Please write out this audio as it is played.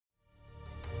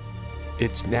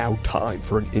It's now time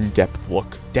for an in-depth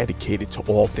look dedicated to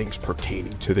all things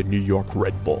pertaining to the New York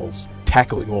Red Bulls,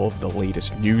 tackling all of the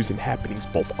latest news and happenings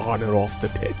both on and off the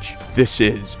pitch. This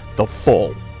is the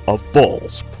Full of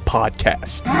Bulls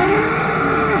podcast.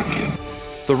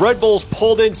 The Red Bulls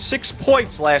pulled in 6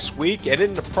 points last week and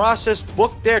in the process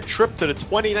booked their trip to the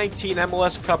 2019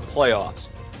 MLS Cup Playoffs.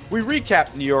 We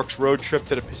recapped New York's road trip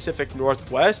to the Pacific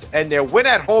Northwest and their win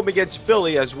at home against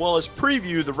Philly, as well as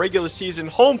preview the regular season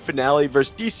home finale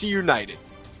versus DC United.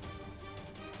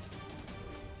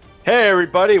 Hey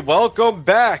everybody, welcome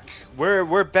back.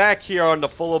 We're back here on the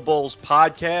Full of Bulls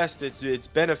podcast. It's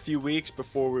been a few weeks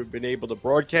before we've been able to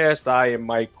broadcast. I am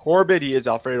Mike Corbett. He is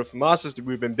Alfredo Famasas.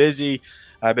 We've been busy.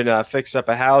 I've been fixing up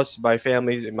a house. My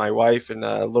family and my wife and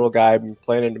a little guy I've been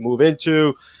planning to move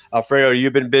into. Alfredo,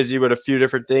 you've been busy with a few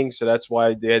different things, so that's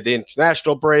why they had the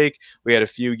international break. We had a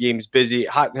few games busy,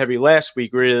 hot and heavy last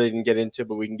week. We really didn't get into,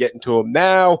 but we can get into them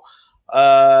now.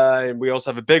 And we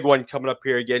also have a big one coming up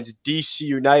here against DC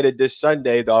United this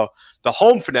Sunday, the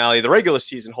home finale, the regular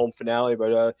season home finale.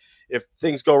 But if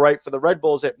things go right for the Red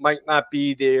Bulls, it might not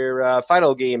be their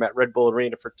final game at Red Bull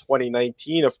Arena for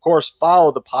 2019. Of course,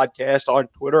 follow the podcast on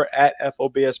Twitter at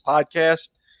FOBS Podcast.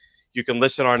 You can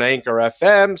listen on Anchor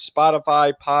FM,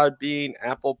 Spotify, Podbean,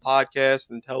 Apple Podcasts,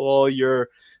 and tell all your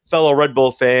fellow Red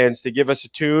Bull fans to give us a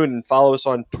tune and follow us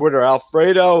on Twitter.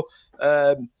 Alfredo,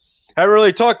 haven't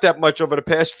really talked that much over the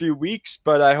past few weeks,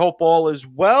 but I hope all is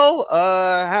well.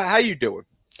 How you doing?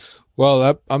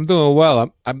 Well, I'm doing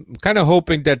well. I'm kind of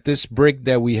hoping that this break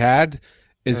that we had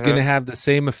is going to have the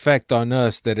same effect on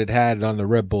us that it had on the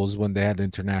Red Bulls when they had the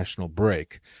international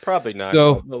break. Probably not,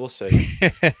 so, but we'll see.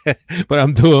 But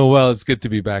I'm doing well. It's good to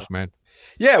be back, man.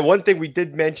 Yeah, one thing we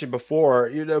did mention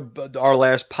before, our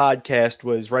last podcast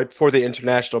was right before the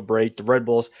international break. The Red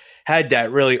Bulls had that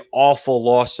really awful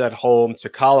loss at home to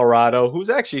Colorado,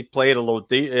 who's actually played a little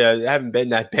haven't been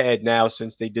that bad now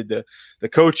since they did the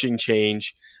coaching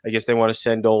change. I guess they want to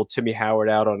send old Timmy Howard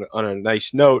out on a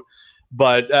nice note.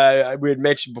 But we had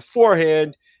mentioned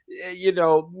beforehand,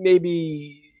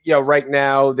 maybe right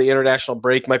now the international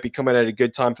break might be coming at a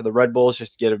good time for the Red Bulls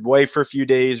just to get away for a few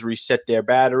days, reset their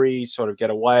batteries, sort of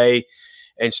get away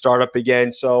and start up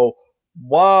again. So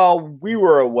while we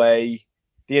were away,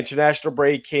 the international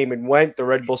break came and went. The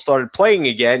Red Bulls started playing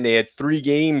again. They had 3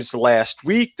 games last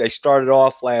week. They started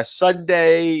off last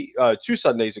Sunday, 2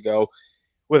 Sundays ago,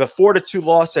 with a 4-2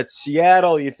 loss at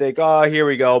Seattle. You think, oh, here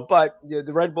we go. But the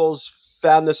Red Bulls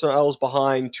found themselves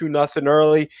behind 2-0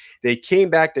 early. They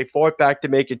came back. They fought back to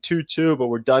make it 2-2, but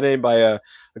were done in by a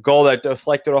goal that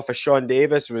deflected off of Sean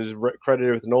Davis. It was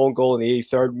credited with an own goal in the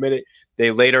 83rd minute.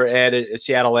 They later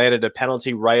Seattle added a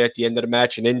penalty right at the end of the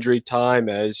match in injury time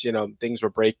as, things were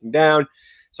breaking down.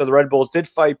 So the Red Bulls did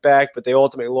fight back, but they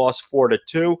ultimately lost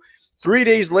 4-2. 3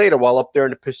 days later, while up there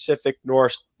in the Pacific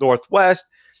Northwest,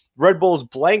 Red Bulls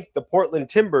blanked the Portland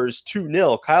Timbers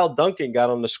 2-0. Kyle Duncan got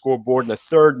on the scoreboard in the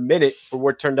 3rd minute for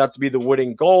what turned out to be the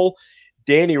winning goal.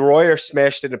 Danny Royer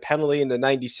smashed in a penalty in the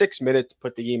 96th minute to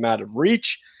put the game out of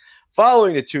reach.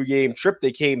 Following the 2-game trip,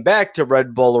 they came back to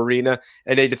Red Bull Arena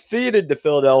and they defeated the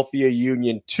Philadelphia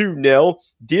Union 2-0,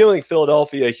 dealing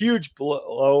Philadelphia a huge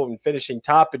blow and finishing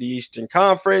top of the Eastern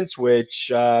Conference, which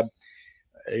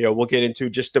we'll get into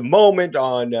just a moment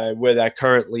on where that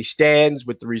currently stands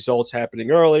with the results happening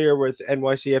earlier with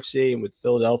NYCFC and with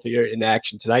Philadelphia in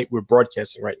action tonight. We're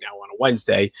broadcasting right now on a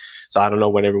Wednesday, so I don't know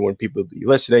when people will be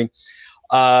listening.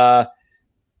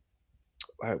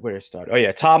 Where to start? Oh,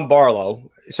 yeah, Tom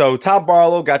Barlow. So Tom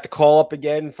Barlow got the call up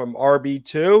again from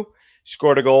RB2,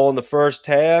 scored a goal in the first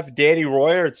half. Danny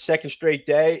Royer, its second straight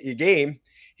game.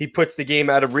 He puts the game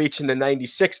out of reach in the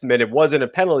 96th minute. It wasn't a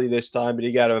penalty this time, but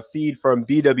he got a feed from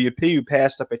BWP, who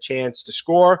passed up a chance to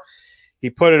score.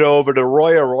 He put it over to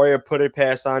Royer. Royer put it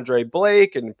past Andre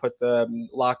Blake and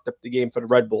locked up the game for the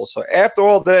Red Bulls. So after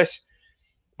all this,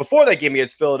 before that game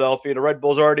against Philadelphia, the Red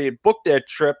Bulls already had booked their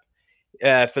trip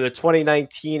for the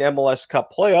 2019 MLS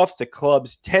Cup Playoffs, the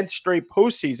club's 10th straight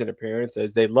postseason appearance,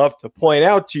 as they love to point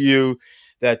out to you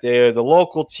that they're the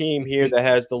local team here that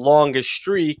has the longest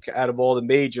streak out of all the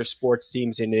major sports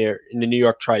teams in the New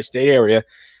York tri-state area.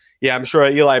 Yeah, I'm sure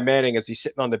Eli Manning, as he's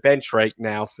sitting on the bench right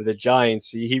now for the Giants,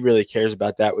 he really cares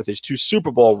about that with his 2 Super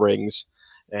Bowl rings.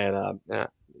 And the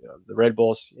Red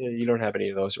Bulls, you don't have any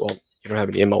of those. Well, you don't have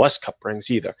any MLS Cup rings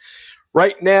either.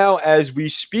 Right now, as we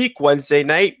speak, Wednesday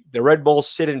night, the Red Bulls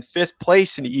sit in 5th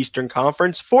place in the Eastern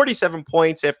Conference, 47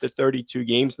 points after 32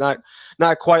 games. Not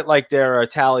quite like their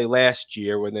tally last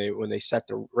year when they set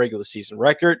the regular season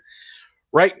record.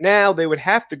 Right now, they would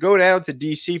have to go down to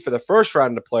D.C. for the first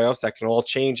round of the playoffs. That can all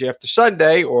change after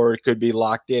Sunday, or it could be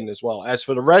locked in as well. As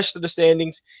for the rest of the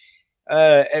standings,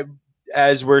 Uh,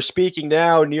 as we're speaking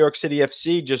now, New York City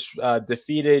FC just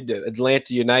defeated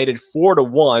Atlanta United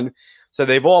 4-1. So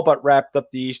they've all but wrapped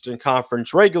up the Eastern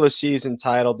Conference regular season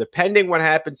title. Depending what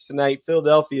happens tonight,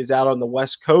 Philadelphia is out on the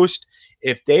West Coast.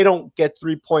 If they don't get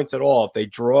 3 points at all, if they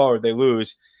draw or they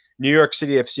lose, New York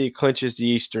City FC clinches the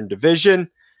Eastern Division.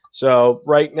 So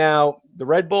right now, the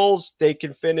Red Bulls, they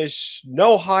can finish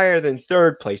no higher than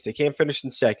third place. They can't finish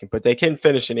in second, but they can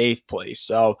finish in eighth place.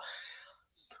 So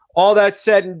all that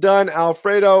said and done,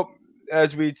 Alfredo,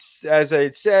 as I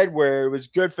said, where it was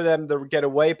good for them to get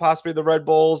away, possibly the Red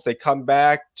Bulls. They come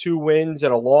back, 2 wins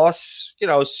and a loss,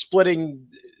 splitting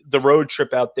the road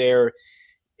trip out there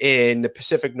in the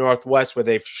Pacific Northwest where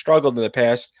they've struggled in the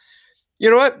past. You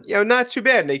know what? Not too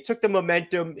bad. And they took the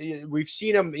momentum. We've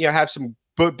seen them, have some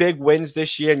big wins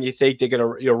this year, and you think they're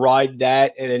going to ride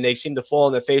that, and then they seem to fall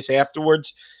on their face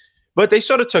afterwards. But they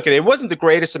sort of took it. It wasn't the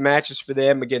greatest of matches for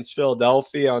them against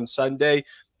Philadelphia on Sunday,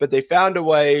 but they found a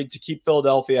way to keep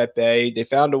Philadelphia at bay. They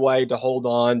found a way to hold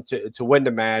on to win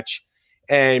the match.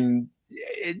 And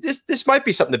this might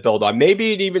be something to build on.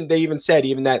 Maybe they even said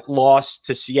even that loss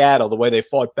to Seattle, the way they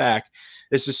fought back,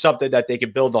 this is something that they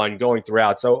could build on going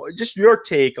throughout. So just your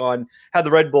take on how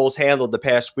the Red Bulls handled the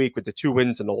past week with the 2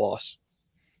 wins and the loss.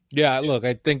 Yeah, look,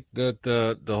 I think that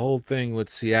the whole thing with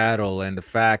Seattle and the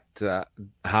fact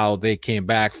how they came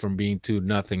back from being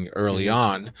 2-0 early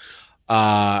on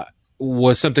uh,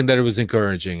 was something that it was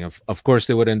encouraging. Of course,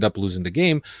 they would end up losing the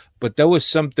game, but that was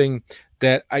something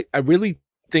that I really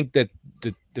think that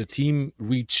the team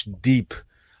reached deep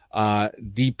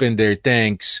in their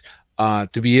tanks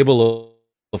to be able to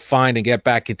find and get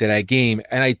back into that game.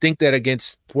 And I think that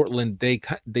against Portland, they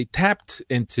tapped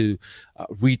into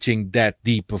reaching that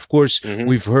deep. Of course,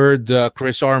 we've heard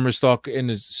Chris Armas talk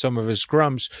in some of his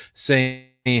scrums saying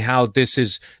how this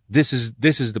is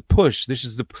the push. This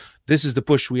is the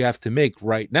push we have to make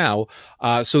right now.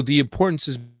 So the importance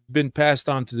has been passed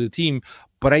on to the team.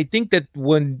 But I think that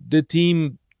when the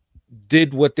team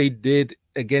did what they did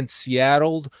against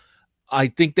Seattle, I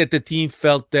think that the team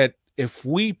felt that if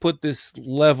we put this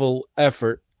level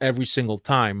effort every single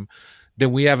time,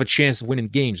 then we have a chance of winning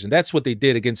games. And that's what they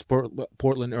did against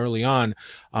Portland early on.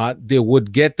 They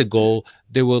would get the goal.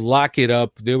 They would lock it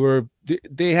up.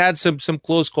 They had some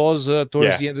close calls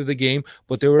towards the end of the game,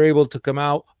 but they were able to come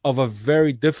out of a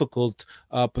very difficult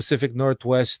Pacific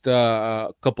Northwest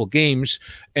couple games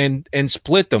and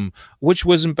split them, which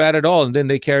wasn't bad at all. And then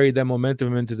they carried that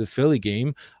momentum into the Philly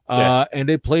game, and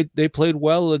they played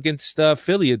well against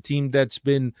Philly, a team that's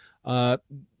been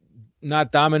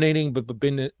not dominating, but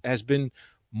has been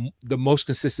the most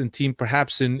consistent team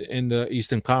perhaps in the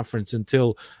Eastern Conference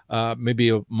until maybe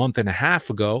a month and a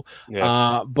half ago.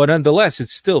 But nonetheless,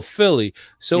 it's still Philly.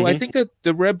 So I think that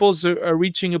the Red Bulls are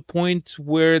reaching a point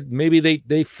where maybe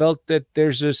they felt that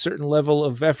there's a certain level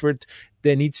of effort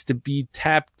that needs to be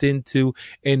tapped into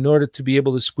in order to be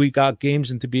able to squeak out games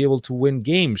and to be able to win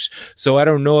games. So I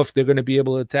don't know if they're going to be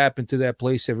able to tap into that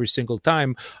place every single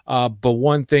time. But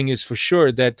one thing is for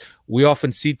sure, that we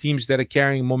often see teams that are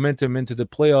carrying momentum into the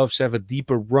playoffs have a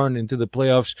deeper run into the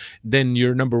playoffs than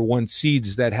your number 1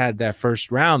 seeds that had that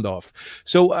first round off.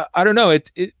 So I don't know.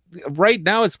 It right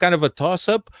now it's kind of a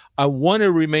toss-up. I want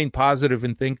to remain positive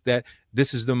and think that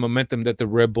this is the momentum that the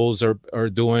Red Bulls are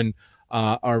doing,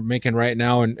 are making right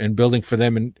now and building for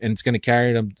them, and it's going to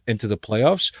carry them into the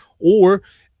playoffs. Or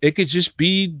it could just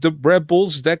be the Red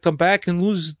Bulls that come back and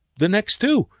lose the next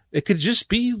 2. It could just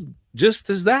be just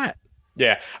as that.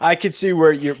 Yeah, I could see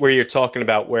where you're talking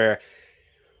about, where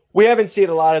we haven't seen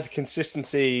a lot of the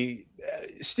consistency.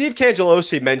 Steve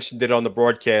Cangelosi mentioned it on the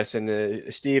broadcast,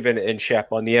 and Steve and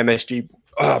Shep on the MSG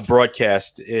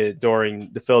broadcast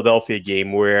during the Philadelphia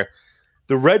game, where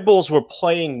the Red Bulls were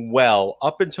playing well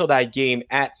up until that game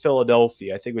at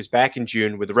Philadelphia. I think it was back in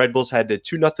June, where the Red Bulls had the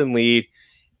 2-0 lead,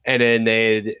 and then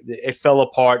it fell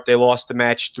apart. They lost the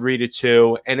match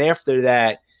 3-2, and after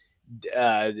that,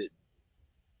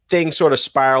 things sort of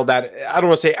spiraled out. I don't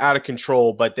want to say out of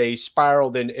control, but they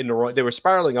spiraled they were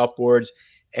spiraling upwards,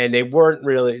 and they weren't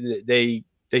really.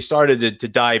 They started to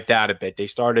dive down a bit. They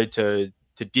started to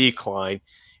decline,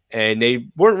 and they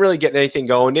weren't really getting anything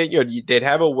going. They'd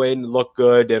have a win, look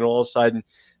good, and all of a sudden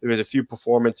there was a few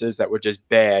performances that were just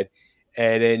bad.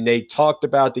 And then they talked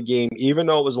about the game, even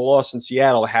though it was a loss in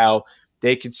Seattle, how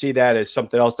they could see that as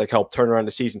something else that helped turn around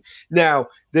the season. Now,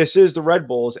 this is the Red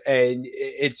Bulls, and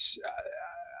it's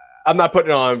I'm not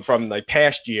putting it on from like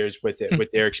past years with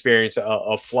their experience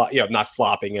of not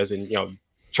flopping as in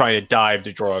trying to dive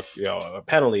to draw a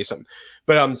penalty or something,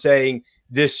 but I'm saying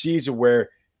this season where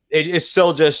it is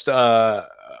still just a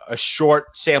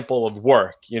short sample of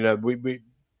work.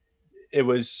 it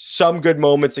was some good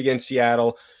moments against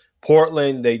Seattle.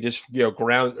 Portland, they just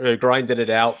grinded it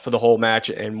out for the whole match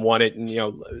and won it, and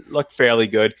looked fairly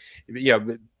good.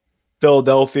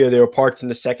 Philadelphia, there were parts in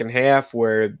the second half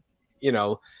where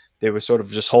they were sort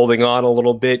of just holding on a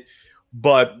little bit,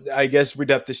 but I guess we'd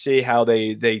have to see how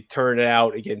they turn it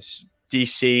out against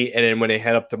DC, and then when they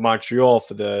head up to Montreal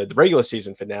for the regular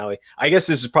season finale. I guess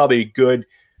this is probably good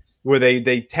where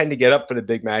they tend to get up for the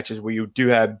big matches where you do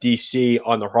have DC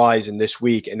on the horizon this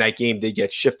week, and that game they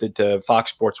get shifted to Fox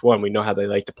Sports 1. We know how they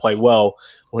like to play well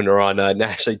when they're on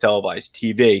nationally televised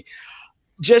TV.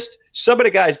 Just some of the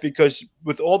guys, because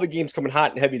with all the games coming hot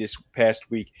and heavy this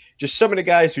past week, just some of the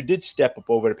guys who did step up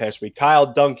over the past week.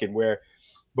 Kyle Duncan, where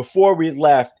before we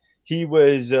left, he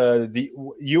was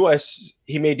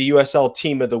he made the USL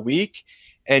Team of the Week,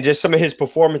 and just some of his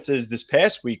performances this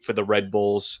past week for the Red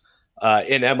Bulls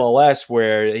in MLS,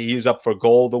 where he's up for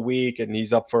Goal of the Week and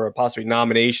he's up for possibly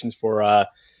nominations for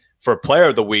Player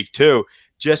of the Week too.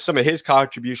 Just some of his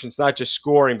contributions, not just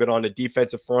scoring, but on the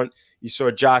defensive front. You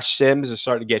saw Josh Sims is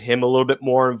starting to get him a little bit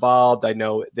more involved. I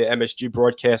know the MSG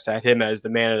broadcast had him as the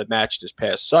man of the match this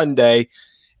past Sunday.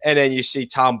 And then you see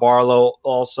Tom Barlow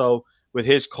also with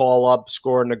his call up,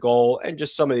 scoring a goal, and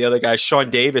just some of the other guys. Sean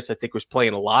Davis, I think, was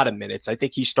playing a lot of minutes. I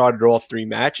think he started all 3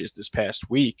 matches this past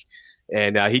week.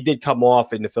 And he did come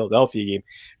off in the Philadelphia game.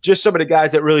 Just some of the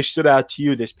guys that really stood out to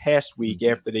you this past week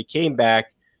after they came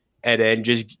back, and then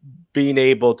just being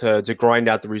able to grind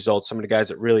out the results. Some of the guys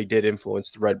that really did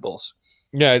influence the Red Bulls.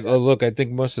 Yeah, look, I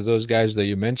think most of those guys that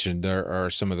you mentioned are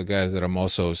some of the guys that I'm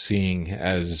also seeing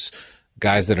as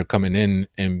guys that are coming in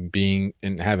and being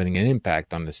and having an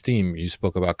impact on this team. You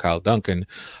spoke about Kyle Duncan,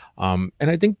 and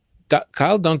I think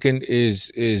Kyle Duncan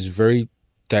is very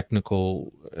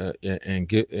technical and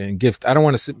gift. I don't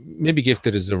want to say, maybe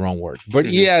gifted is the wrong word, but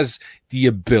he has the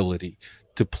ability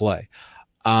to play.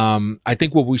 I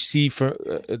think what we see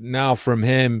now from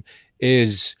him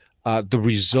is the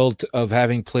result of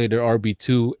having played at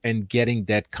RB2 and getting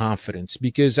that confidence,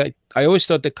 because I always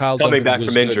thought that Kyle coming Duncan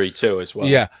back from injury good. too as well.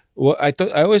 Yeah. Well, I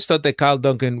always thought that Kyle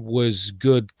Duncan was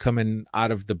good coming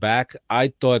out of the back.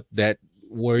 I thought that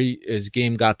where his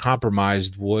game got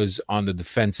compromised was on the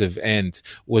defensive end,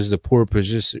 was the poor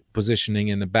positioning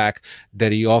in the back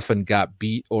that he often got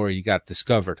beat or he got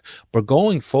discovered. But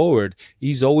going forward,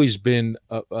 he's always been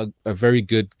a very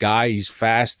good guy. He's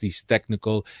fast, he's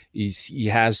technical, he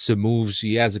has some moves,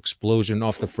 he has explosion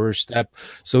off the first step.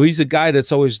 So he's a guy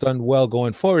that's always done well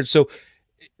going forward. So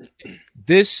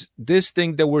this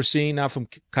thing that we're seeing now from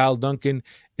Kyle Duncan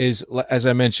is, as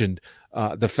I mentioned,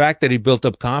 the fact that he built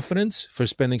up confidence for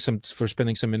spending some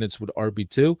minutes with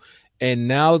RB2, and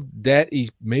now that he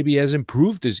maybe has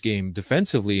improved his game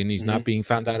defensively and he's not being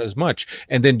found out as much.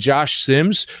 And then Josh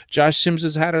Sims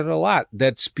has had it a lot,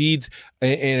 that speed,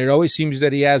 and it always seems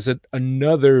that he has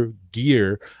another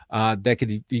gear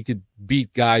that he could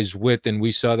beat guys with, and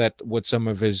we saw that with some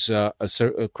of his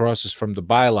crosses from the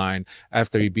byline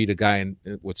after he beat a guy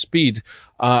with speed.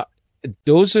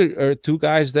 Those are 2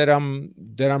 guys that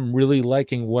I'm really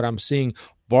liking what I'm seeing.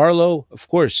 Barlow, of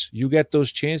course, you get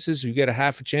those chances, you get a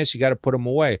half a chance, you got to put them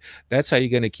away. That's how you're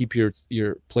going to keep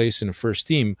your place in the first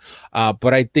team.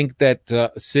 But I think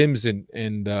that Sims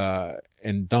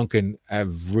and Duncan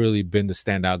have really been the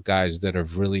standout guys that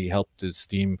have really helped this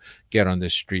team get on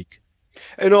this streak.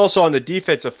 And also on the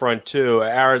defensive front too,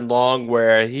 Aaron Long,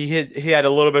 where he had a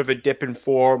little bit of a dip in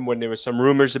form when there was some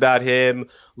rumors about him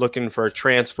looking for a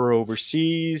transfer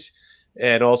overseas,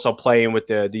 and also playing with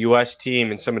the U.S. team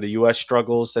and some of the U.S.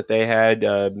 struggles that they had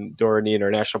during the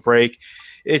international break.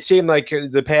 It seemed like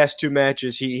the past 2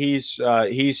 matches he's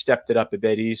stepped it up a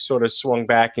bit. He's sort of swung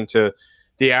back into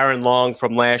the Aaron Long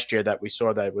from last year that we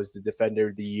saw that was the defender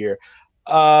of the year.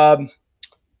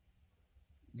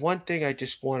 One thing I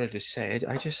just wanted to say,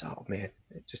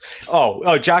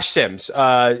 Josh Sims.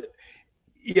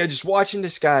 Just watching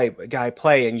this guy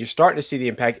play, and you're starting to see the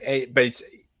impact. But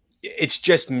it's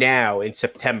just now in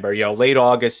September, late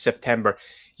August, September.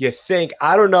 You think,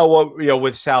 I don't know what,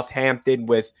 with Southampton,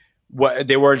 with what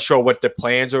they weren't sure what the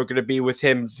plans are going to be with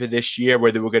him for this year,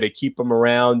 whether they were going to keep him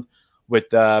around with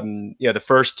the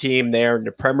first team there in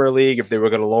the Premier League, if they were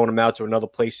going to loan him out to another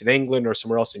place in England or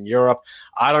somewhere else in Europe.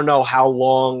 I don't know how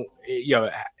long,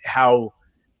 how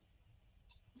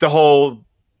the whole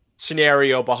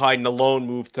scenario behind the loan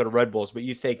move to the Red Bulls, but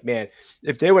you think, man,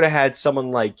 if they would have had someone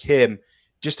like him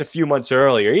just a few months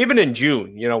earlier, even in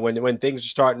June, when things are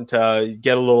starting to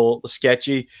get a little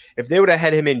sketchy, if they would have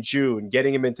had him in June,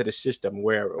 getting him into the system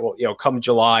where, come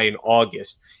July and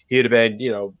August, he'd have been,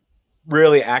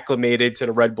 really acclimated to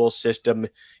the Red Bull system,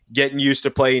 getting used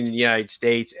to playing in the United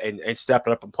States and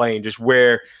stepping up and playing, just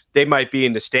where they might be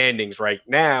in the standings right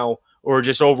now, or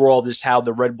just overall just how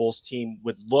the Red Bulls team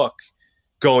would look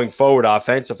going forward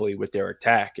offensively with their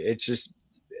attack. It's just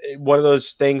one of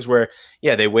those things where,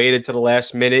 yeah, they waited to the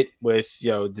last minute with,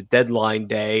 the deadline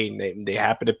day, and they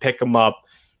happened to pick them up.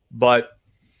 But,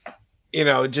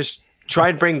 just try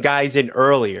and bring guys in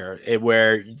earlier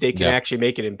where they can Yeah. actually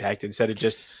make an impact instead of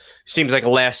just seems like a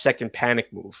last second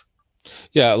panic move.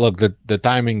 Yeah, look, the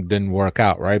timing didn't work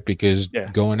out, right? Because Yeah.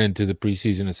 going into the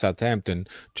preseason in Southampton,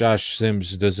 Josh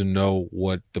Sims doesn't know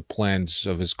what the plans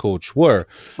of his coach were.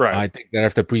 Right. I think that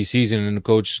after preseason and the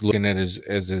coach looking at his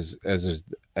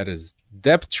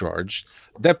depth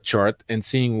chart and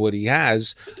seeing what he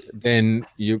has, then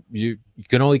you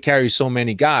can only carry so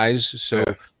many guys. So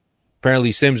Yeah.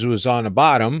 apparently Sims was on the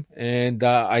bottom, and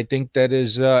I think that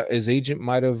his agent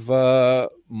might have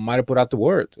put out the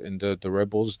word, and the Red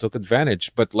Bulls took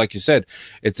advantage. But like you said,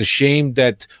 it's a shame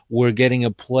that we're getting a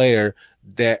player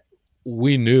that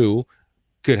we knew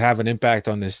could have an impact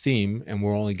on this team, and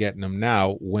we're only getting him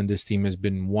now when this team has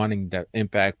been wanting that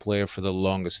impact player for the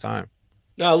longest time.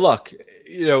 Now, look,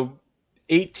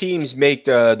 8 teams make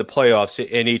the playoffs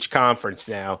in each conference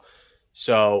now,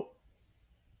 so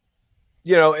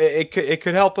it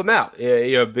could help them out,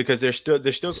 because they're still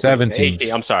wait, Seven 8 teams.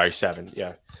 teams. I'm sorry, 7,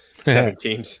 yeah, 7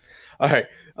 teams. All right,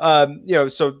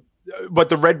 so but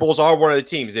the Red Bulls are one of the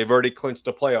teams. They've already clinched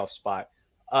a playoff spot,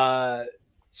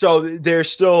 so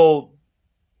there's still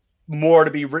more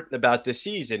to be written about this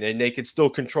season, and they can still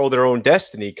control their own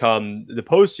destiny come the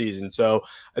postseason. So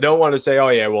I don't want to say, oh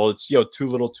yeah, well it's too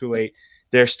little, too late.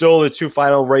 There's still the 2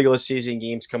 final regular season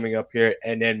games coming up here,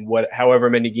 and then however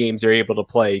many games they're able to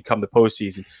play come the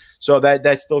postseason. So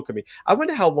that still could be. I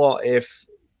wonder how long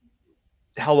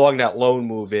that loan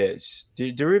move is. Do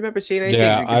you remember seeing anything?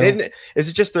 Yeah, I don't. Is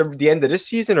it just the end of this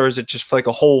season, or is it just for like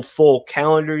a whole full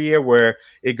calendar year where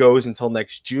it goes until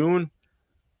next June?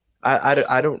 I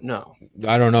don't know.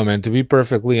 I don't know, man. To be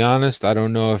perfectly honest, I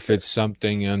don't know if it's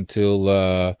something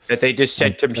That they just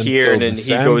sent him here, until and then he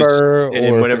goes, December, and then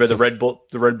or if whenever it's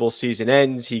the Red Bull season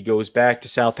ends, he goes back to or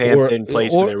Southampton,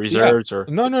 plays for their yeah. reserves, or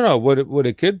No. What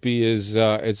it could be is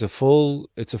it's a full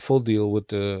deal with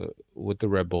the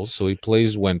Red Bulls. So he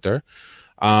plays winter.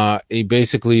 He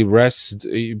basically rests.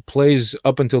 He plays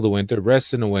up until the winter,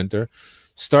 rests in the winter,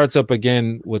 starts up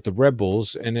again with the Red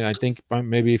Bulls, and then I think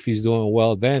maybe if he's doing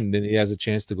well, then he has a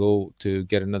chance to go to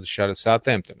get another shot at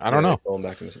Southampton. I don't know. going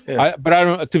back in yeah. But I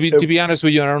don't. To be honest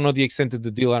with you, I don't know the extent of the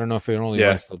deal. I don't know if it only Yeah.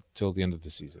 lasts till the end of the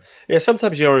season. Yeah,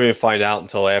 sometimes you don't even find out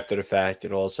until after the fact,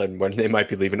 and all of a sudden when they might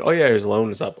be leaving, oh yeah, his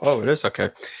loan is up. Oh, it is okay.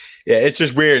 Yeah, it's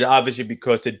just weird, obviously,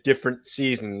 because the different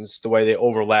seasons, the way they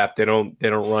overlap, they don't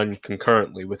run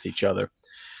concurrently with each other.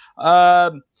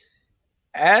 Um,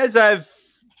 as a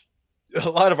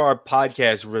lot of our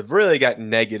podcasts have really gotten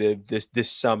negative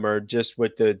this summer, just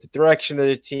with the direction of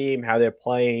the team, how they're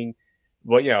playing,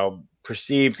 what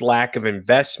perceived lack of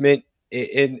investment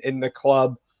in the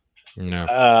club.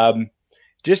 No.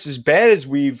 Just as bad as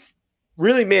we've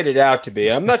really made it out to be.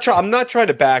 I'm not trying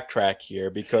to backtrack here,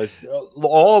 because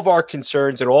all of our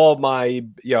concerns and all of my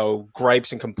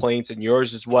gripes and complaints, and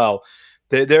yours as well,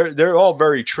 they're all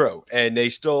very true, and I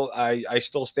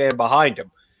still stand behind them.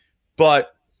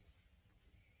 But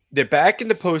they're back in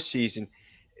the postseason.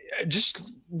 Just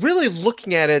really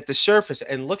looking at it at the surface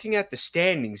and looking at the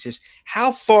standings, is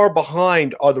how far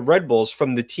behind are the Red Bulls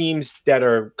from the teams that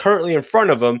are currently in front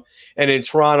of them, and in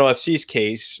Toronto FC's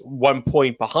case, 1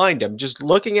 point behind them. Just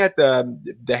looking at the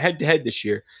head-to-head this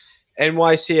year,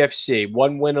 NYCFC,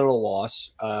 1 win and a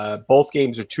loss. Both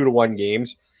games are 2-1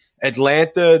 games.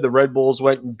 Atlanta, the Red Bulls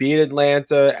went and beat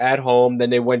Atlanta at home. Then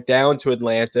they went down to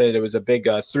Atlanta, and it was a big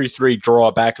 3-3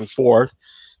 draw back and forth.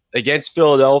 Against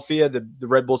Philadelphia, the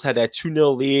Red Bulls had that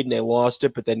 2-0 lead, and they lost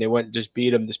it, but then they went and just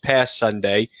beat them this past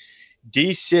Sunday.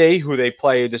 DC, who they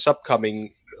play this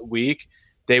upcoming week,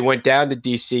 they went down to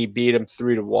DC, beat them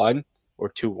 3-1, or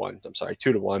 2-1. I'm sorry,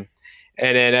 2-1.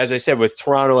 And then, as I said, with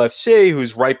Toronto FC,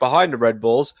 who's right behind the Red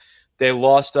Bulls, they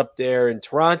lost up there in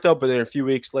Toronto, but then a few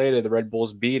weeks later, the Red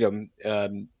Bulls beat them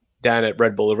down at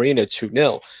Red Bull Arena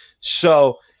 2-0.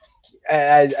 So,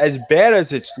 as bad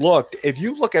as it's looked, if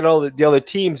you look at all the other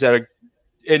teams that are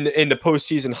in the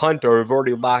postseason hunt, or have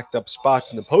already locked up spots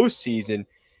in the postseason,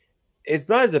 it's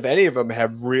not as if any of them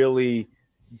have really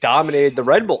dominated the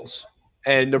Red Bulls.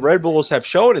 And the Red Bulls have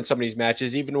shown in some of these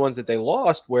matches, even the ones that they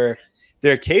lost, where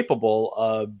they're capable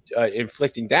of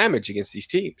inflicting damage against these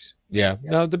teams. Yeah.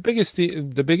 No, the biggest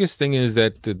thing is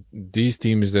that these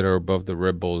teams that are above the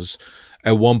Red Bulls,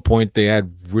 at one point they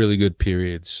had really good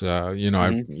periods.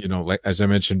 Like as I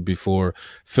mentioned before,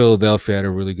 Philadelphia had a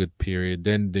really good period.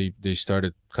 Then they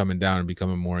started coming down and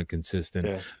becoming more inconsistent.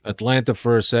 Yeah, Atlanta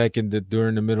for a second, that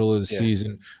during the middle of the yeah,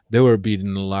 season, they were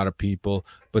beating a lot of people,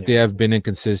 but they yeah. have been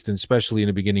inconsistent, especially in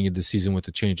the beginning of the season with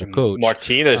the change of And coach.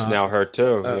 Martinez Uh, now hurt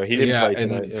too. He didn't yeah, play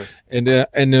tonight.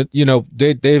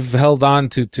 Yeah. they've held on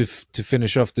to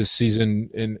finish off this season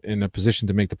in a position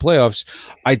to make the playoffs.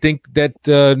 I think that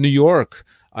New York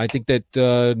Yeah.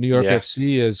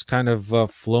 FC has kind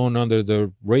of flown under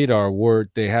the radar, where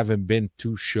they haven't been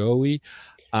too showy.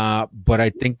 But I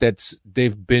think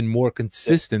they've been more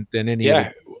consistent than any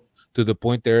other, Yeah. to the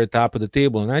point they're at the top of the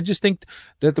table. And I just think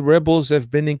that the Rebels have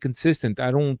been inconsistent.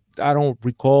 I don't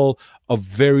recall a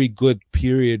very good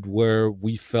period where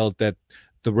we felt that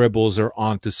the Rebels are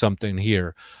onto something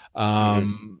here.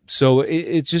 Mhm. So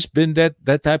it's just been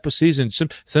that type of season.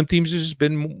 Some teams have just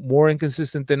been more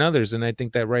inconsistent than others, and I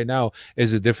think that right now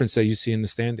is the difference that you see in the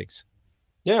standings.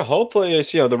 Yeah, hopefully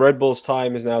it's the Red Bulls'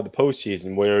 time is now the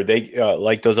postseason where they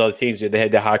like those other teams they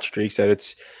had the hot streaks and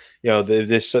it's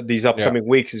these Yeah. upcoming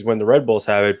weeks is when the Red Bulls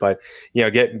have it. But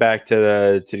getting back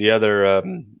to the other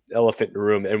elephant in the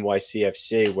room,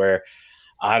 NYCFC, where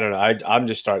I don't know, I'm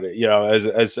just starting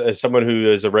as someone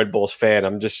who is a Red Bulls fan,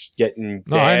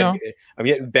 No, I know. I'm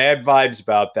getting bad vibes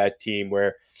about that team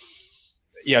where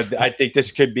I think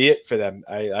this could be it for them.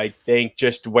 I think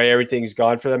just the way everything's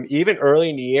gone for them, even early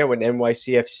in the year when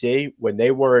NYCFC, when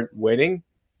they weren't winning,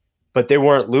 but they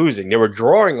weren't losing, they were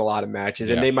drawing a lot of matches,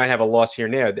 and Yeah. they might have a loss here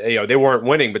and there. They weren't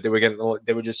winning, but they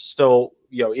were just still,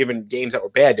 even games that were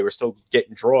bad, they were still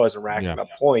getting draws and racking Yeah. up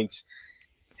points.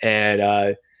 And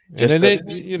And just then they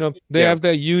yeah, have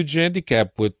that huge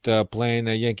handicap with playing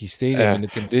at Yankee Stadium uh, in the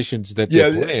conditions that they yeah,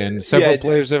 play in. yeah, Several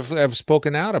players have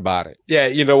spoken out about it. yeah.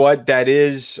 You know what? That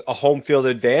is a home field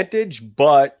advantage,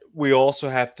 but we also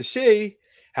have to see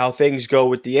how things go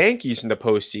with the Yankees in the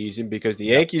postseason because the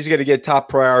Yep. Yankees are going to get top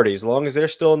priority as long as they're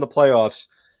still in the playoffs.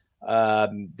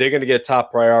 They're going to get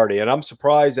top priority, and I'm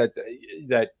surprised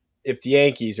that if the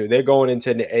Yankees or they're going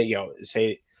into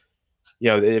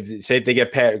if they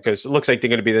get past because it looks like they're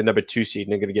going to be the number 2 seed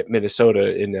and they're going to get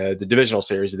Minnesota in the divisional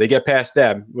series. If they get past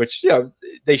them, which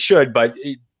they should, but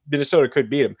Minnesota could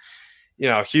beat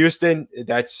them. Houston,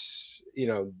 that's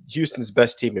Houston's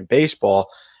best team in baseball.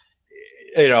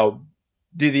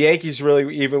 Do the Yankees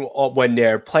really, even when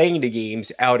they're playing the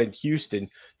games out in Houston,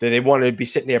 do they want to be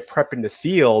sitting there prepping the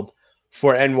field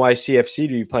for NYCFC to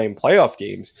be playing playoff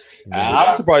games? Yeah.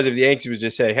 I'm surprised if the Yankees would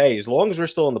just say, "Hey, as long as we're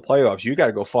still in the playoffs, you got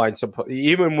to go find some.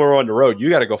 Even when we're on the road, you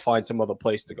got to go find some other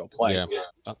place to go play."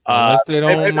 Yeah. Unless they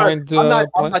don't And mind play.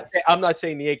 I'm not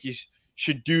saying the Yankees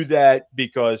should do that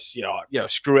because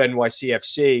screw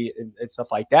NYCFC and stuff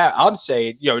like that. I'm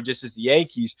saying just as the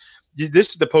Yankees, this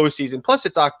is the postseason. Plus,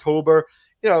 it's October.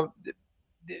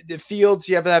 The fields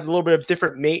you have to have a little bit of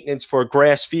different maintenance for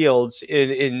grass fields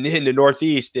in the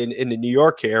Northeast in the New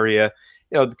York area.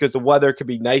 Because the weather could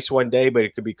be nice one day, but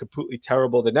it could be completely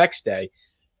terrible the next day.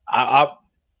 I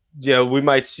we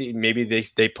might see maybe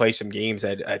they play some games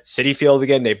at Citi Field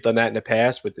again. They've done that in the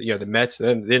past with the Mets.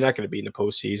 They're not going to be in the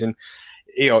postseason.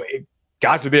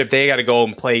 God forbid if they got to go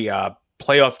and play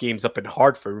playoff games up in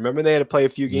Hartford. Remember they had to play a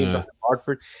few games up Yeah. in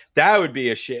Hartford. That would be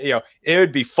a shit. It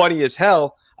would be funny as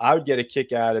hell. I would get a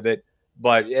kick out of it,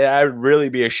 but it would really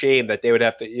be a shame that they would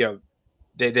have to.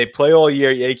 They play all year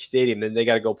at Yankee Stadium, then they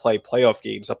got to go play playoff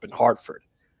games up in Hartford.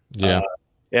 Uh, Yeah.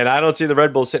 and I don't see the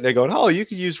Red Bulls sitting there going, "Oh, you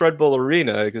could use Red Bull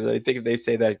Arena," because I think if they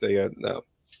say that, they go, "No,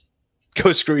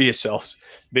 go screw yourselves,"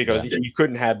 because Yeah. you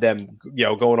couldn't have them,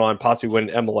 going on possibly win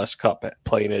MLS Cup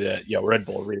playing it at Red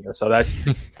Bull Arena. So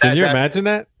Can you that imagine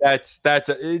that? it's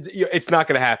not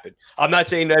going to happen. I'm not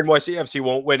saying NYCFC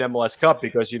won't win MLS Cup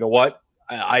because you know what,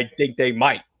 I think they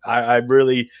might. I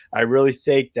really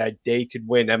think that they could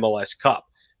win MLS Cup,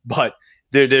 but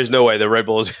there's no way the Red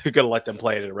Bull is going to let them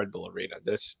play it at Red Bull Arena.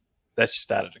 That's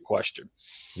just out of the question.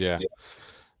 Yeah.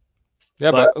 Yeah,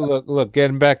 But but look,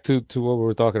 getting back to what we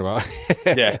were talking about.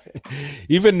 yeah,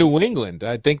 Even New England,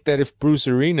 I think that if Bruce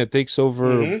Arena takes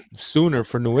over mm-hmm. sooner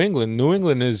for New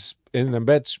England is in a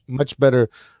much better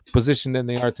position than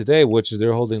they are today, which is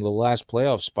they're holding the last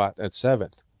playoff spot at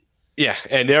 7th. Yeah,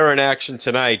 and they're in action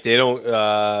tonight. They don't.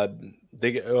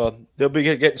 They'll be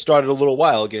getting started a little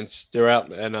while against. They're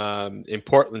out in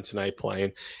Portland tonight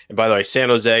playing. And by the way, San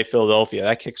Jose, Philadelphia,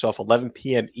 that kicks off 11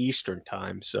 p.m. Eastern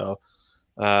time. So,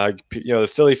 the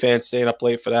Philly fans staying up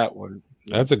late for that one.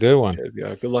 That's a good one.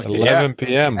 Good luck to you. 11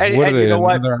 p.m. What are And you they? know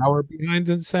what? Another hour behind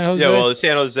in San Yeah, Jose? well,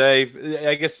 San Jose,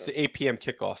 I guess it's the 8 p.m.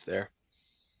 kickoff there.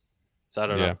 So I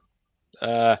don't know.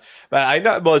 Yeah. But I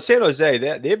know, well, San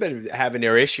Jose, they've been having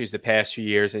their issues the past few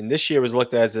years, and this year was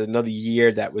looked at as another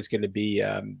year that was going to be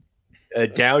a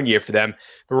down year for them.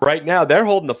 But right now, they're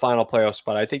holding the final playoff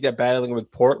spot. I think they're battling with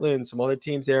Portland and some other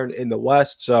teams there in the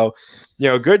West. So,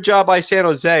 good job by San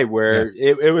Jose, Yeah. where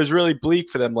it was really bleak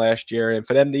for them last year, and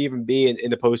for them to even be in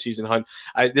the postseason hunt.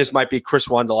 This might be Chris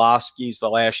Wondolowski's the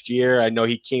last year. I know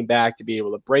he came back to be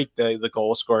able to break the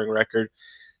goal scoring record.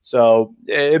 So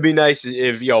it'd be nice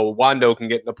if Wando can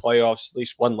get in the playoffs at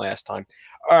least one last time.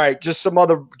 All right, just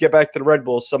get back to the Red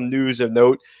Bulls. Some news of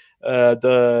note: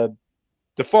 the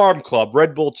Farm Club,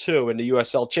 Red Bull 2 in the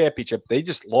USL Championship, they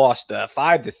just lost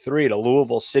 5-3 to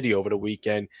Louisville City over the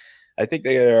weekend. I think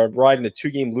they are riding a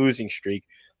 2-game losing streak.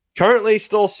 Currently,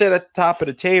 still sit at the top of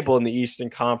the table in the Eastern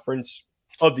Conference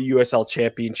of the USL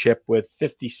Championship with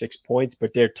 56 points,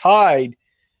 but they're tied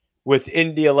with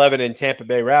Indy 11 and Tampa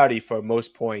Bay Rowdy for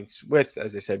most points with,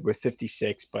 as I said, with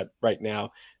 56. But right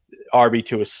now,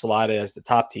 RB2 is slotted as the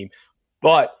top team.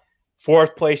 But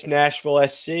fourth place Nashville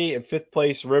SC and fifth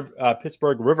place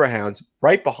Pittsburgh Riverhounds,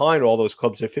 right behind all those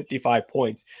clubs at 55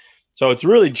 points. So it's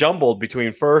really jumbled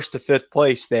between first to fifth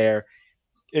place there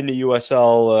in the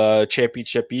USL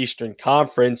Championship Eastern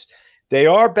Conference. They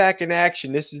are back in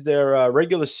action. This is their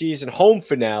regular season home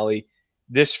finale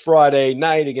this Friday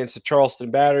night against the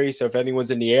Charleston Battery. So if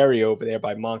anyone's in the area over there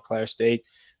by Montclair State,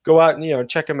 go out and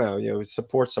check them out.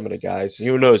 Support some of the guys.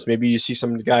 Who knows? Maybe you see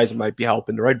some of the guys that might be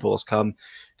helping the Red Bulls come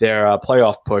their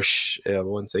playoff push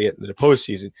once they get into the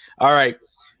postseason. All right,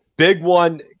 big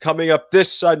one coming up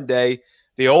this Sunday.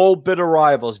 The old bitter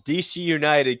rivals, DC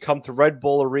United, come to Red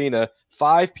Bull Arena,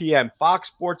 5 p.m. Fox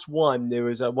Sports 1. There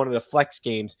was one of the flex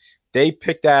games. They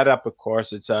picked that up, of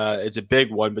course. It's a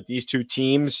big one, but these two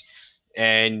teams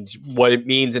and what it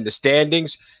means in the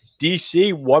standings.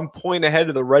 DC 1 point ahead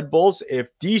of the Red Bulls. If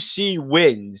DC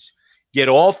wins, get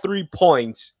all 3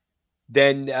 points,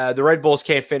 then the Red Bulls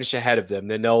can't finish ahead of them.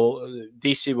 Then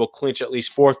DC will clinch at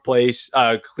least fourth place.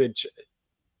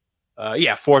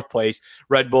 Fourth place.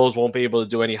 Red Bulls won't be able to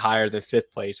do any higher than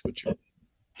fifth place, which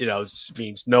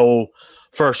means no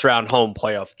first round home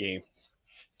playoff game.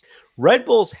 Red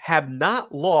Bulls have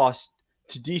not lost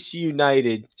to DC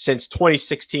United since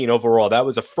 2016 overall. That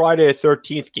was a Friday the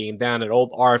 13th game down at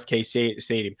old RFK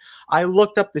Stadium. I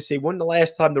looked up to see when the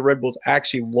last time the Red Bulls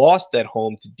actually lost at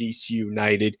home to DC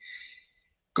United.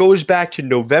 Goes back to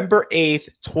November 8th,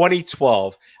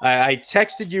 2012. I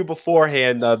texted you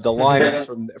beforehand the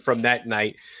lineups from that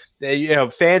night.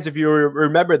 Fans, if you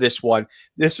remember this one,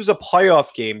 this was a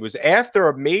playoff game. It was after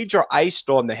a major ice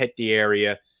storm that hit the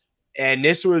area. And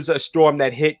this was a storm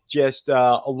that hit just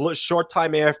a short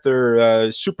time after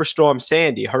Superstorm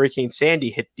Sandy, Hurricane Sandy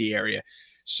hit the area.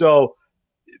 So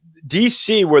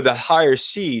DC were the higher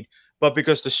seed, but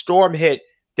because the storm hit,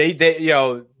 they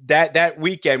that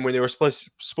weekend when they were supposed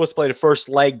to play the first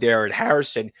leg there at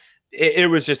Harrison, it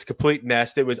was just a complete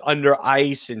mess. It was under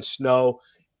ice and snow,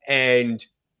 and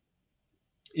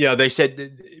they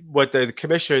said what the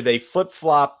commissioner, they flip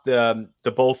flopped the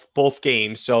both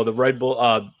games. So the Red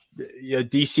Bull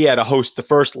DC had to host the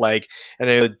first leg, and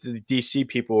the DC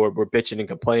people were bitching and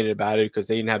complaining about it because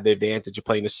they didn't have the advantage of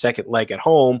playing the second leg at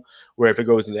home, where if it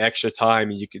goes into extra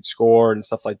time you could score and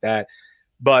stuff like that.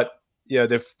 But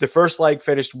the first leg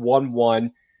finished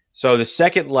 1-1, so the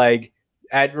second leg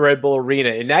at Red Bull Arena,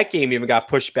 and that game even got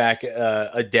pushed back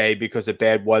a day because of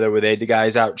bad weather, where they had the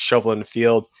guys out shoveling the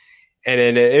field, and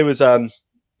then it was a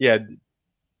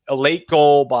late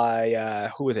goal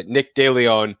by who was it? Nick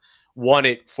DeLeon won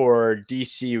it for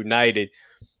DC United.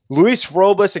 Luis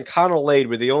Robles and Connor Lade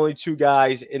were the only two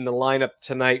guys in the lineup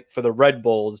tonight for the Red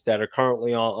Bulls that are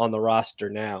currently on the roster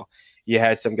now. You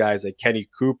had some guys like Kenny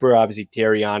Cooper, obviously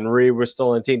Thierry Henry was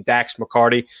still on the team, Dax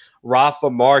McCarty, Rafa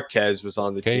Marquez was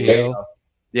on the team. So,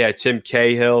 Tim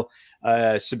Cahill.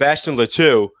 Sebastian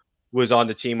Letou was on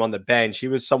the team on the bench. He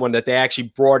was someone that they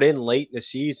actually brought in late in the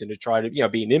season to try to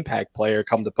be an impact player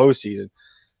come the postseason.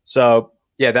 So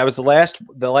that was the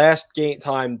last game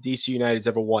time DC United's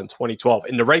ever won, 2012.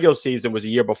 In the regular season was a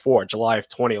year before, July of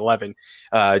 2011.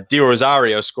 Di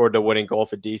Rosario scored the winning goal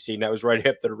for DC, and that was right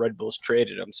after the Red Bulls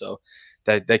traded him. So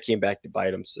that came back to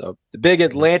bite him. So the big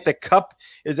Atlantic Cup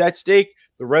is at stake.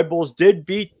 The Red Bulls did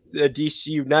beat DC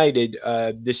United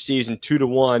this season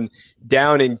 2-1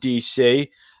 down in DC.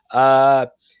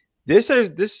 This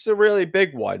is a really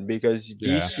big one because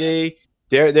DC.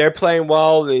 They're playing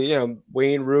well.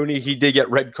 Wayne Rooney, he did get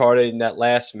red carded in that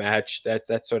last match.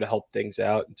 That sort of helped things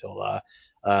out until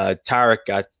Tarek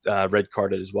got red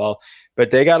carded as well.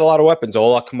 But they got a lot of weapons.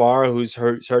 Ola Kamara, who's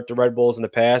hurt the Red Bulls in the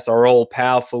past. Our old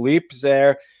pal Philippe's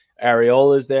there.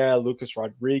 Areola's there. Lucas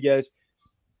Rodriguez.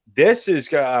 This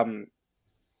is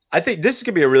I think this is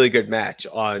gonna be a really good match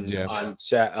on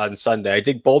Sunday. I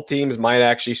think both teams might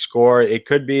actually score. It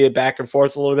could be a back and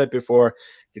forth a little bit before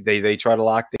they try to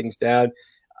lock things down.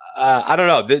 I don't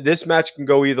know. This match can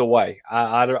go either way.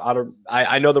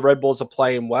 I know the Red Bulls are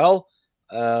playing well.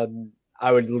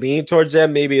 I would lean towards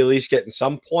them, maybe at least getting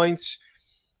some points.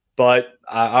 But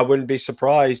I wouldn't be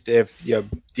surprised if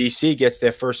DC gets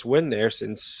their first win there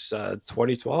since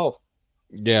 2012.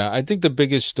 Yeah, I think the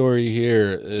biggest story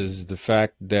here is the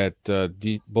fact that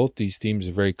both these teams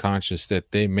are very conscious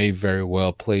that they may very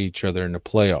well play each other in the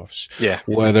playoffs. Yeah.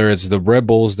 Whether it's the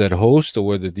Rebels that host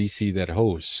or the DC that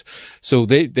hosts. So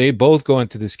they both go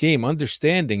into this game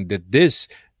understanding that this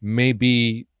may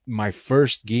be my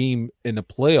first game in the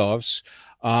playoffs,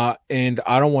 and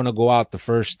I don't want to go out the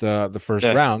first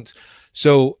round.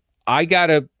 So I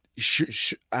gotta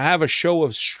have a show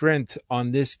of strength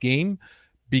on this game,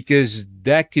 because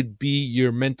that could be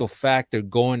your mental factor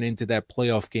going into that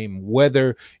playoff game,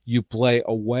 whether you play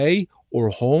away or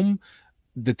home.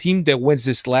 The team that wins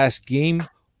this last game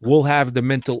will have the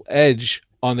mental edge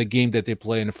on the game that they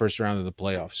play in the first round of the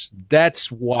playoffs.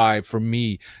 That's why, for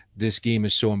me, this game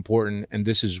is so important, and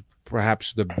this is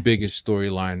perhaps the biggest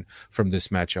storyline from this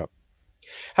matchup.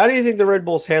 How do you think the Red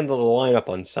Bulls handle the lineup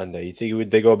on Sunday? You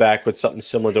think they go back with something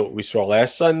similar to what we saw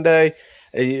last Sunday?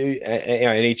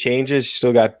 Any changes?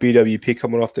 Still got BWP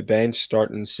coming off the bench,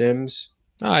 starting Sims.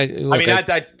 Not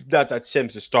that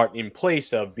Sims is starting in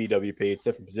place of BWP. It's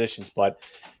different positions, but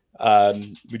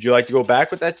would you like to go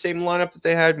back with that same lineup that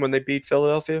they had when they beat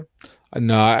Philadelphia?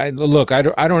 No, I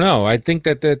don't know. I think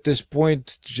that at this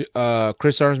point,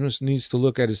 Chris Armas needs to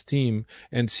look at his team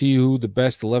and see who the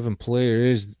best 11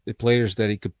 players that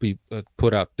he could be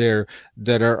put out there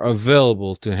that are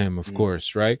available to him. Of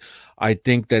course, right? I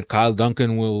think that Kyle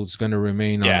Duncan is going to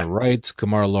remain on the right,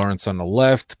 Kamar Lawrence on the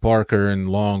left, Parker and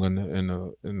Long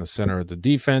in the center of the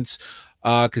defense.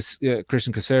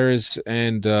 Christian Caceres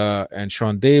and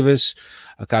Sean Davis,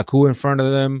 Kaku in front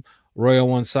of them. Roy on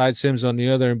one side, Sims on the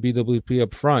other, and BWP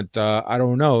up front. I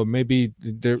don't know. Maybe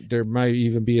there might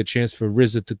even be a chance for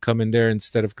Rizza to come in there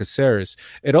instead of Caceres.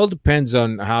 It all depends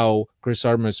on how Chris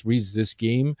Armas reads this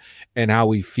game and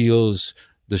how he feels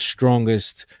the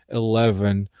strongest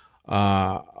 11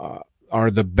 are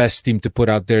the best team to put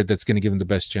out there that's going to give him the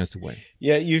best chance to win.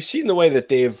 Yeah, you've seen the way that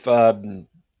they've done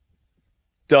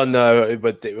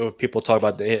what people talk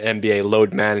about the NBA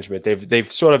load management. They've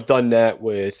sort of done that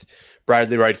with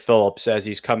Bradley Wright Phillips as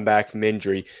he's come back from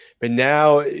injury. But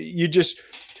now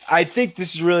I think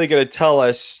this is really going to tell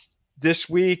us this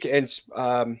week. And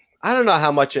I don't know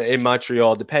how much in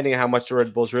Montreal, depending on how much the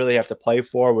Red Bulls really have to play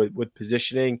for with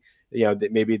positioning, that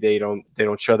maybe they don't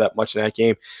show that much in that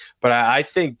game. But I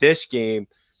think this game,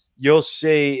 you'll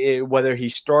see whether he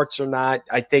starts or not.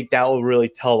 I think that will really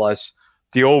tell us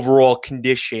the overall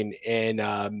condition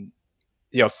and,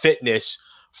 fitness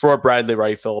for Bradley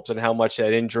Wright Phillips and how much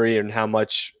that injury and how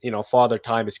much, father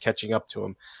time is catching up to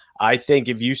him. I think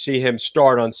if you see him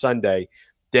start on Sunday,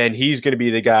 then he's going to be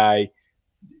the guy,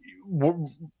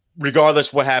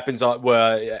 regardless what happens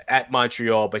at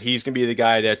Montreal, but he's going to be the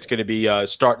guy that's going to be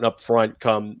starting up front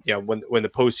come, when the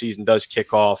postseason does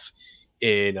kick off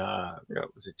in,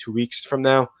 was it 2 weeks from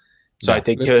now? So I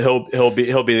think he'll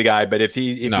be the guy. But if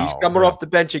he's coming off the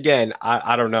bench again,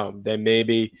 I don't know. Then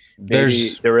maybe there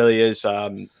really is.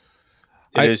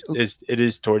 It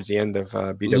is towards the end of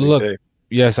BWP. Look,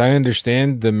 yes, I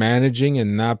understand the managing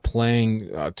and not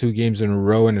playing 2 games in a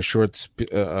row in a short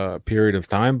period of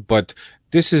time, but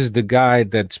this is the guy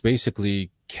that's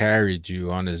basically carried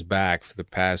you on his back for the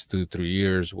past 2-3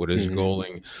 years with his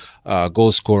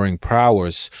goal scoring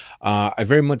prowess. I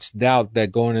very much doubt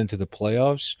that going into the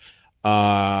playoffs.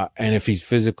 And if he's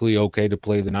physically okay to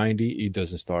play the 90, he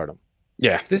doesn't start him.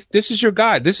 Yeah, this is your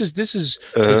guy. This is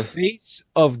the face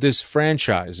of this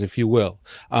franchise, if you will.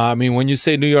 I mean, when you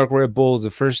say New York Red Bulls, the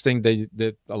first thing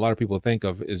that a lot of people think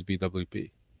of is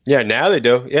BWP. Yeah, now they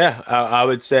do. Yeah, I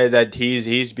would say that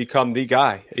he's become the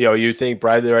guy. You think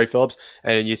Bradley Wright Phillips,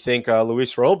 and you think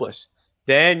Luis Robles.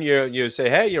 Then you say,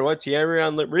 hey, you know what? Thierry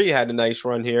Henry had a nice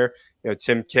run here.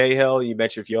 Tim Cahill, you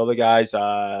mentioned a few other guys,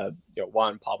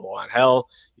 Juan Pablo Angel.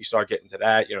 You start getting to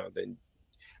that, then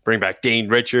bring back Dane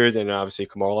Richards and obviously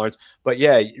Kamar Lawrence. But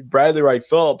yeah, Bradley Wright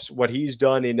Phillips, what he's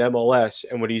done in MLS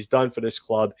and what he's done for this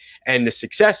club and the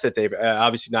success that they've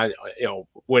obviously not,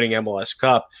 winning MLS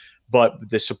Cup, but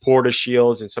the supporter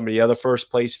shields and some of the other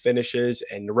first place finishes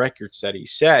and the records that he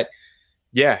set.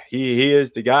 Yeah, he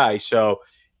is the guy. So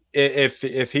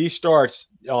if he starts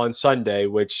on Sunday,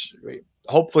 which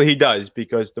hopefully he does,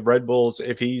 because the Red Bulls,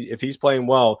 if he's playing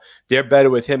well, they're better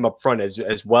with him up front,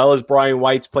 as well as Brian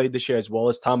White's played this year, as well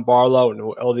as Tom Barlow and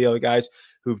all the other guys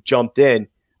who've jumped in.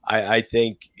 I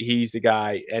think he's the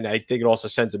guy, and I think it also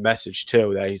sends a message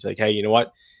too that he's like, hey, you know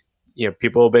what?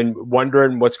 People have been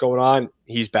wondering what's going on.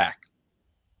 He's back.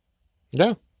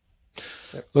 Yeah.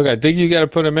 Look, I think you got to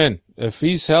put him in. If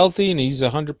he's healthy and he's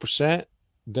 100%,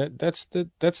 that's the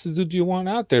dude you want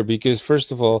out there, because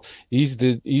first of all, he's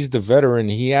the veteran.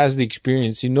 He has the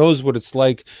experience. He knows what it's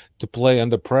like to play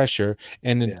under pressure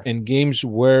and in games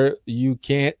where you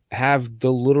can't have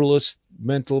the littlest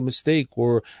mental mistake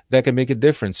or that can make a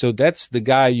difference. So that's the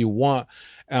guy you want.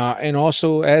 And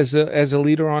also as a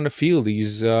leader on the field,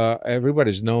 he's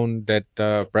everybody's known that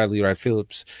Bradley Wright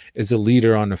Phillips is a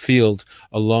leader on the field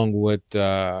along with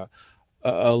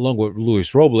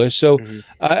Luis Robles. So,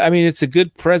 I mean, it's a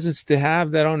good presence to have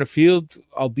that on the field,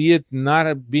 albeit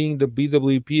not being the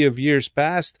BWP of years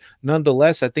past.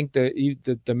 Nonetheless, I think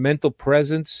the mental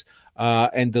presence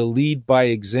and the lead by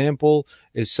example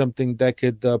is something that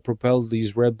could propel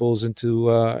these Red Bulls into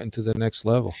the next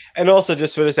level. And also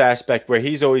just for this aspect where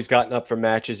he's always gotten up for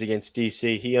matches against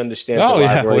DC, he understands the Oh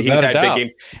yeah, rivalry. He's without a had big doubt.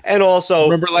 games, and also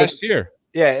Remember last year,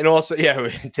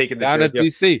 taking the down at jersey,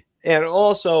 DC. and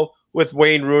also with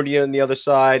Wayne Rooney on the other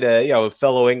side, a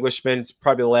fellow Englishman. It's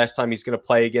probably the last time he's going to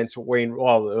play against Wayne,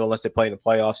 well, unless they play in the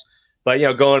playoffs. But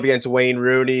going up against Wayne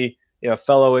Rooney,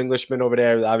 fellow Englishman over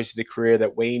there. Obviously, the career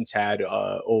that Wayne's had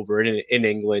over in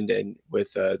England and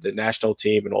with the national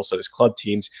team and also his club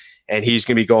teams, and he's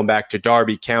going to be going back to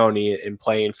Derby County and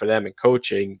playing for them and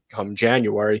coaching come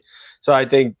January. So I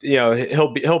think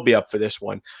he'll be up for this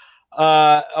one.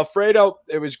 Alfredo,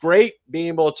 it was great being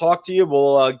able to talk to you.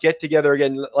 We'll get together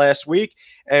again last week,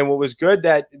 and what was good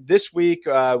that this week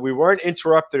we weren't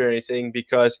interrupted or anything,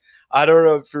 because I don't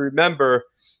know if you remember,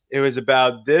 it was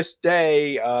about this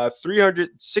day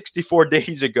 364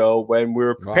 days ago when we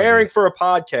were preparing for a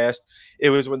podcast. It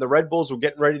was when the Red Bulls were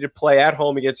getting ready to play at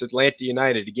home against Atlanta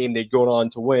United, a game they'd gone on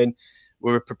to win.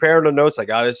 We were preparing the notes like,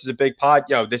 this is a big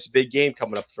this is a big game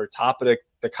coming up for top of the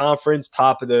conference,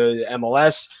 top of the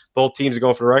MLS. Both teams are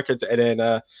going for records. And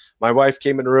then my wife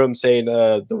came in the room saying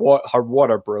her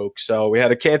water broke. So we had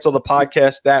to cancel the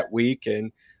podcast that week.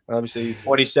 And obviously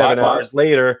 27 hours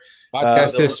later,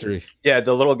 podcast history. Yeah,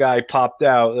 the little guy popped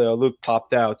out. Luke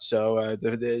popped out. So it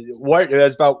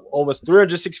was about almost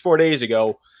 364 days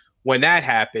ago when that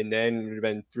happened. Then it would have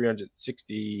been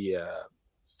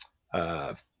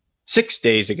 366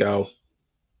 days ago,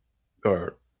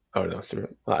 or no,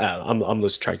 I'm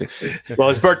losing track. Well,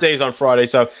 his birthday is on Friday,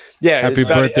 so yeah, happy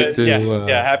birthday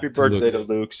happy birthday to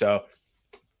Luke. So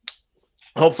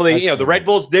hopefully, the Red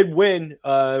Bulls did win.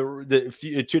 2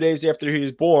 days after he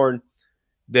was born,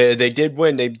 they did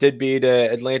win. They did beat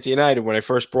Atlanta United when I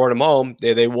first brought him home.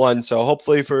 They won. So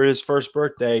hopefully for his first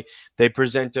birthday, they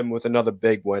present him with another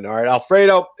big win. All right,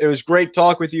 Alfredo, it was great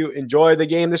talk with you. Enjoy the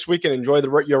game this weekend. Enjoy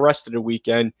your rest of the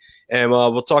weekend, and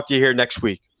we'll talk to you here next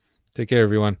week. Take care,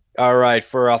 everyone. All right,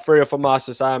 for Alfredo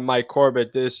Famasas, I'm Mike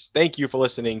Corbett. Thank you for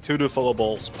listening to the Full of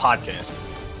Bulls podcast.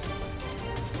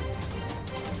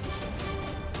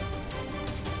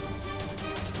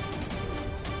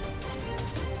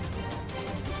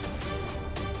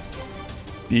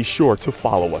 Be sure to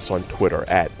follow us on Twitter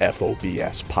at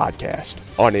FOBS Podcast,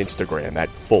 on Instagram at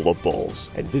Full of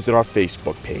Bulls, and visit our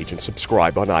Facebook page and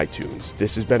subscribe on iTunes.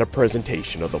 This has been a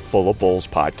presentation of the Full of Bulls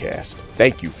Podcast.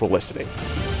 Thank you for listening.